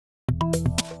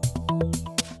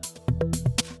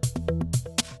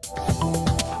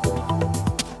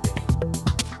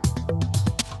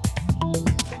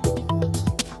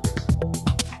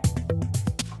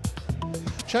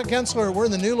Chuck Gensler, we're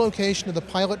in the new location of the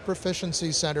Pilot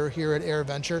Proficiency Center here at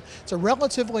AirVenture. It's a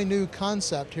relatively new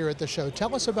concept here at the show.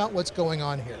 Tell us about what's going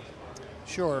on here.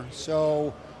 Sure.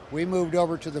 So we moved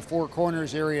over to the Four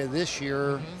Corners area this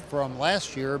year from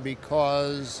last year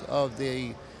because of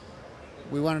we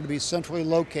wanted to be centrally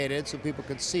located so people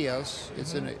could see us.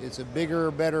 It's a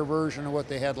bigger, better version of what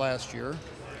they had last year.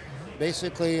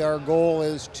 Basically, our goal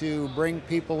is to bring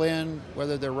people in,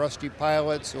 whether they're rusty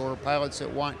pilots or pilots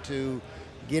that want to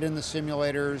get in the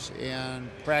simulators and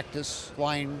practice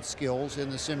flying skills in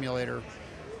the simulator.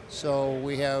 So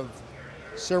we have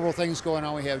several things going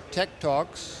on. We have Tech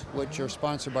Talks, which are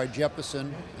sponsored by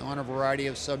Jeppesen on a variety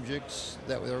of subjects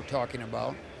that we're talking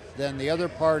about. Then the other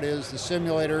part is the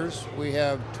simulators. We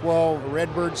have 12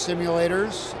 Redbird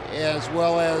simulators, as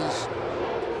well as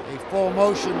a full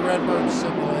motion Redbird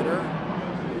simulator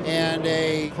and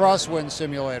a crosswind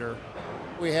simulator.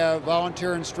 We have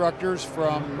volunteer instructors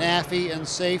from NAFI and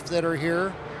SAFE that are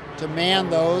here to man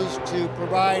those to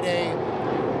provide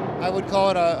I would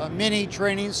call it a mini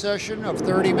training session of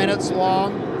 30 minutes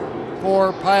long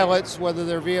for pilots, whether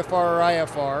they're VFR or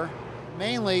IFR,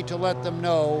 mainly to let them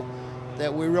know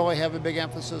that we really have a big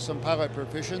emphasis on pilot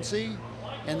proficiency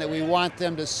and that we want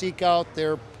them to seek out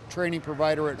their training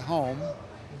provider at home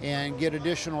and get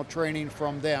additional training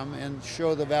from them and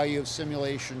show the value of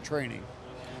simulation training.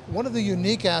 One of the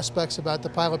unique aspects about the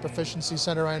Pilot Proficiency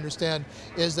Center, I understand,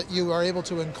 is that you are able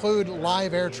to include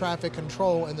live air traffic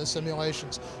control in the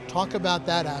simulations. Talk about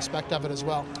that aspect of it as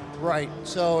well. Right.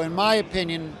 So in my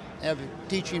opinion, after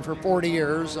teaching for 40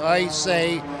 years, I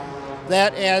say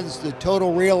that adds the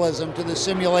total realism to the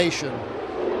simulation.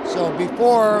 So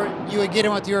before, you would get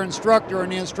in with your instructor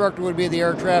and the instructor would be the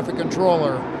air traffic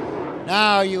controller.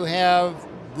 Now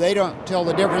they don't tell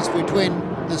the difference between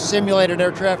the simulated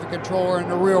air traffic controller and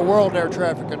the real world air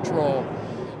traffic control.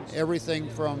 Everything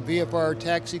from VFR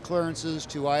taxi clearances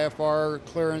to IFR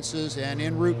clearances and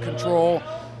en route control,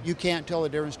 you can't tell the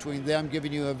difference between them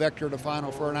giving you a vector to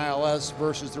final for an ILS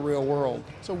versus the real world.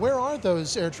 So where are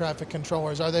those air traffic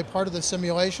controllers? Are they part of the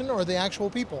simulation or the actual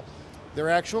people? They're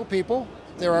actual people.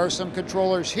 There are some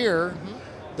controllers here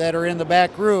that are in the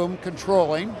back room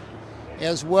controlling,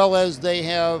 as well as they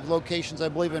have locations, I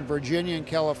believe, in Virginia and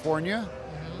California,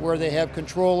 where they have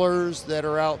controllers that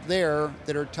are out there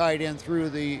that are tied in through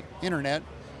the internet,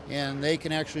 and they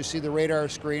can actually see the radar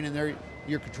screen, and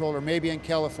your controller may be in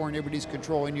California, but he's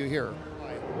controlling you here.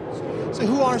 So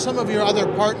who are some of your other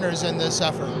partners in this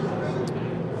effort?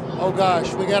 Oh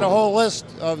gosh, we got a whole list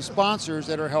of sponsors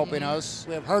that are helping us.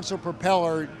 We have Hartzell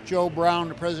Propeller. Joe Brown,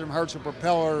 the president of Hartzell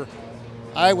Propeller,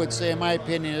 I would say, in my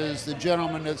opinion, is the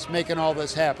gentleman that's making all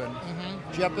this happen.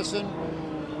 Jeppesen,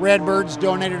 Redbirds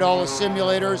donated all the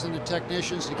simulators and the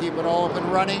technicians to keep it all up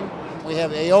and running. We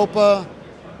have AOPA,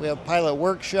 we have pilot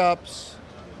workshops,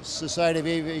 Society of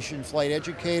Aviation Flight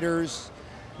Educators,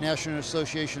 National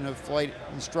Association of Flight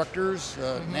Instructors,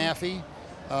 NAFI,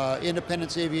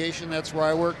 Independence Aviation, that's where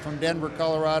I work, from Denver,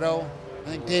 Colorado. I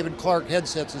think David Clark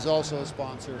Headsets is also a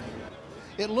sponsor.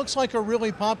 It looks like a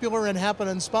really popular and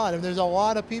happening spot. And there's a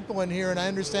lot of people in here, and I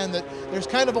understand that there's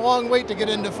kind of a long wait to get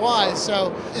into flies.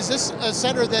 So is this a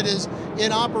center that is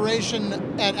in operation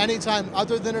at any time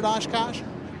other than at Oshkosh?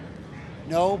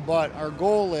 No, but our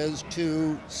goal is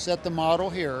to set the model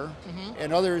here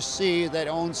and others see that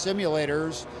own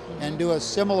simulators and do a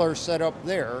similar setup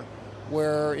there,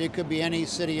 where it could be any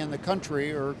city in the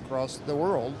country or across the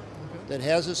world that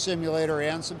has a simulator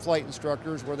and some flight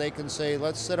instructors where they can say,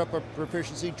 let's set up a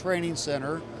proficiency training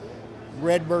center.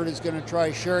 Redbird is going to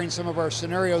try sharing some of our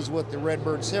scenarios with the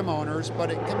Redbird sim owners, but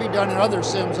it can be done in other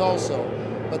sims also.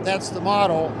 But that's the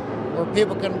model where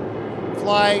people can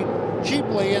fly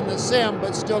cheaply in the sim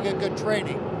but still get good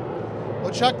training.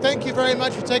 Well, Chuck, thank you very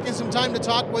much for taking some time to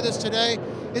talk with us today.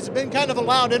 It's been kind of a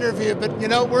loud interview, but you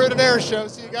know, we're at an air show,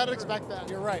 so you got to expect that.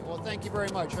 You're right. Well, thank you very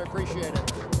much. I appreciate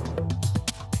it.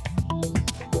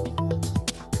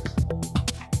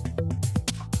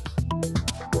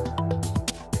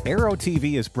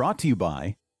 Aero-TV is brought to you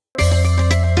by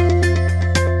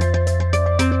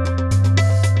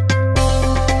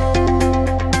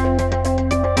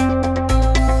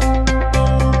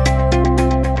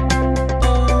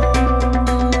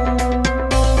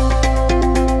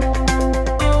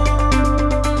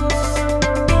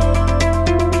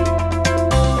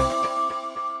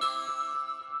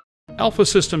Alpha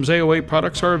Systems AOA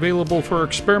products are available for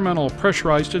experimental,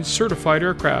 pressurized, and certified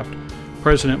aircraft.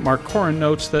 President Mark Corrin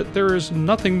notes that there is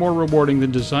nothing more rewarding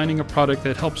than designing a product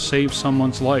that helps save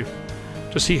someone's life.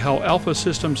 To see how Alpha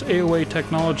Systems AOA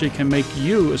technology can make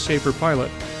you a safer pilot,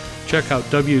 check out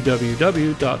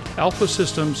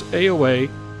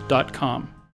www.alphasystemsaoa.com.